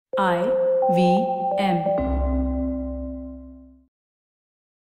IVM.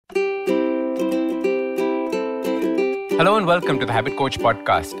 Hello and welcome to the Habit Coach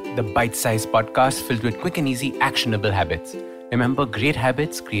Podcast, the bite-sized podcast filled with quick and easy actionable habits. Remember, great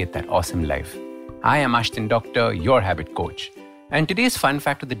habits create that awesome life. I am Ashton Doctor, your habit coach. And today's fun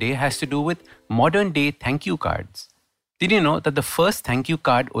fact of the day has to do with modern day thank you cards. Did you know that the first thank you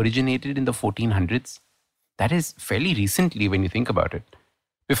card originated in the 1400s? That is fairly recently when you think about it.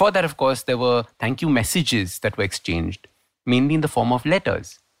 Before that, of course, there were thank you messages that were exchanged, mainly in the form of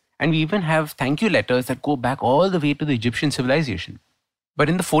letters. And we even have thank you letters that go back all the way to the Egyptian civilization. But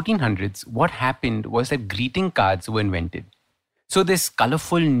in the 1400s, what happened was that greeting cards were invented. So this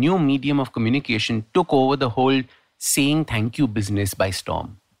colorful new medium of communication took over the whole saying thank you business by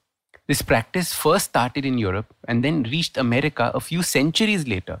storm. This practice first started in Europe and then reached America a few centuries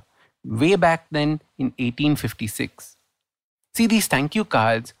later, way back then in 1856. See, these thank you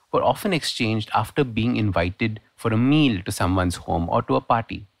cards were often exchanged after being invited for a meal to someone's home or to a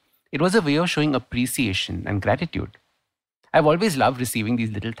party. It was a way of showing appreciation and gratitude. I've always loved receiving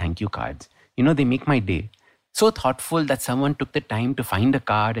these little thank you cards. They make my day. So thoughtful that someone took the time to find a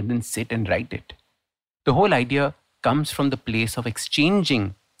card and then sit and write it. The whole idea comes from the place of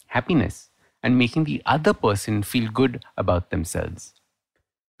exchanging happiness and making the other person feel good about themselves.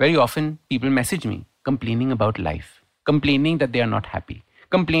 Very often, people message me complaining about life, complaining that they are not happy,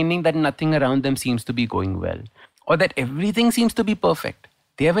 complaining that nothing around them seems to be going well, or that everything seems to be perfect.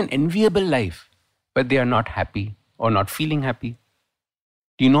 They have an enviable life, but they are not happy or not feeling happy.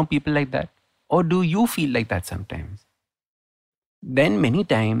 Do you know people like that? Or do you feel like that sometimes? Then many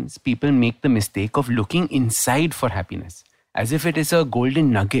times people make the mistake of looking inside for happiness, as if it is a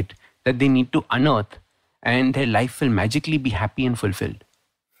golden nugget that they need to unearth and their life will magically be happy and fulfilled.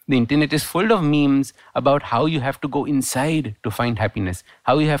 The internet is full of memes about how you have to go inside to find happiness,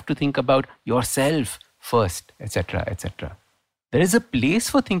 how you have to think about yourself first, etc., etc. There is a place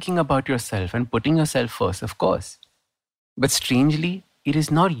for thinking about yourself and putting yourself first, of course. But strangely, it is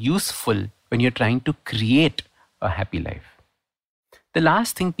not useful when you're trying to create a happy life. The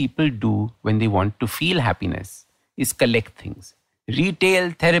last thing people do when they want to feel happiness is collect things.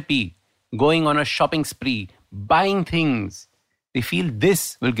 Retail therapy, going on a shopping spree, buying things. They feel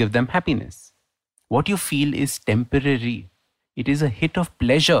this will give them happiness. What you feel is temporary. It is a hit of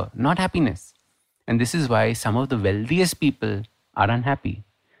pleasure, not happiness. And this is why some of the wealthiest people are unhappy.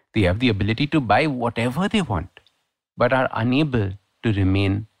 They have the ability to buy whatever they want, but are unable to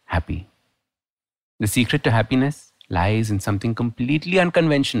remain happy. The secret to happiness lies in something completely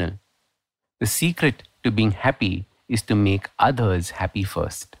unconventional. The secret to being happy is to make others happy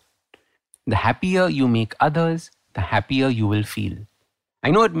first. The happier you make others, the happier you will feel.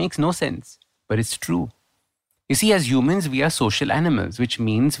 I know it makes no sense, but it's true. You see, as humans, we are social animals, which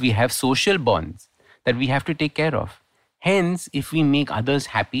means we have social bonds that we have to take care of. Hence, if we make others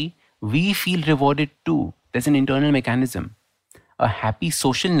happy, we feel rewarded too. There's an internal mechanism. A happy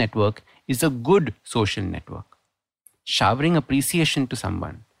social network is a good social network. Showering appreciation to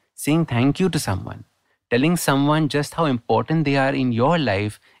someone, saying thank you to someone, telling someone just how important they are in your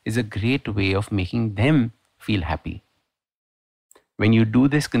life is a great way of making them feel happy. When you do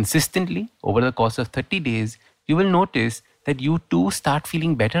this consistently over the course of 30 days, you will notice that you too start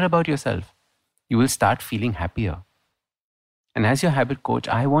feeling better about yourself. You will start feeling happier. And as your habit coach,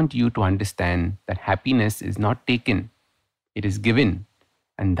 I want you to understand that happiness is not taken, it is given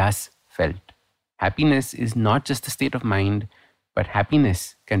and thus felt. Happiness is not just a state of mind, but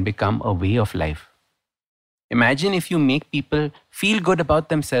happiness can become a way of life. Imagine if you make people feel good about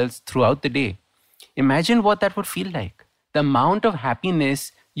themselves throughout the day. Imagine what that would feel like. The amount of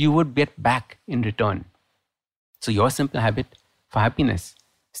happiness you would get back in return. So your simple habit for happiness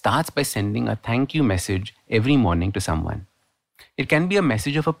starts by sending a thank you message every morning to someone. It can be a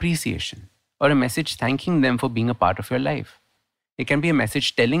message of appreciation or a message thanking them for being a part of your life. It can be a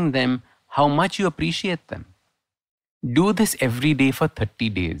message telling them how much you appreciate them. Do this every day for 30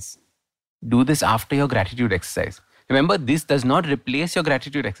 days. Do this after your gratitude exercise. Remember, this does not replace your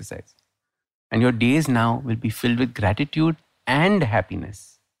gratitude exercise. And your days now will be filled with gratitude and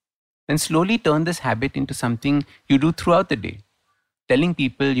happiness. Then slowly turn this habit into something you do throughout the day. Telling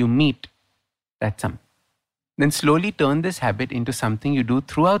people you meet, Then slowly turn this habit into something you do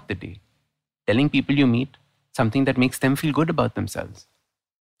throughout the day. Telling people you meet, something that makes them feel good about themselves.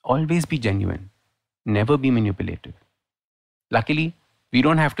 Always be genuine. Never be manipulative. Luckily, we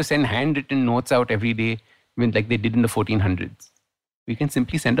don't have to send handwritten notes out every day like they did in the 1400s. We can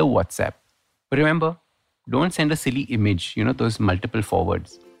simply send a WhatsApp. But remember, don't send a silly image, those multiple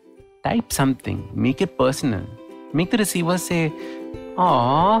forwards. Type something, make it personal. Make the receiver say,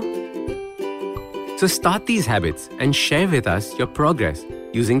 Aww. So start these habits and share with us your progress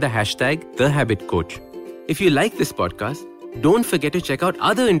using the hashtag #TheHabitCoach. If you like this podcast, don't forget to check out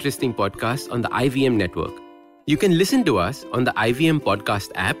other interesting podcasts on the IVM network. You can listen to us on the IVM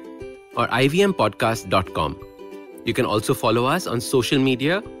Podcast app or ivmpodcast.com. You can also follow us on social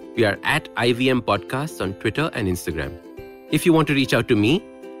media. We are at IVM Podcasts on Twitter and Instagram. If you want to reach out to me,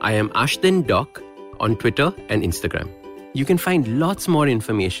 I am Ashtin Doc on Twitter and Instagram. You can find lots more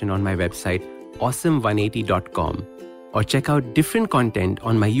information on my website, awesome180.com, or check out different content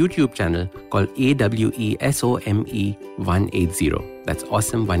on my YouTube channel called AWESOME180. That's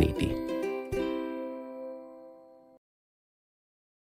Awesome 180.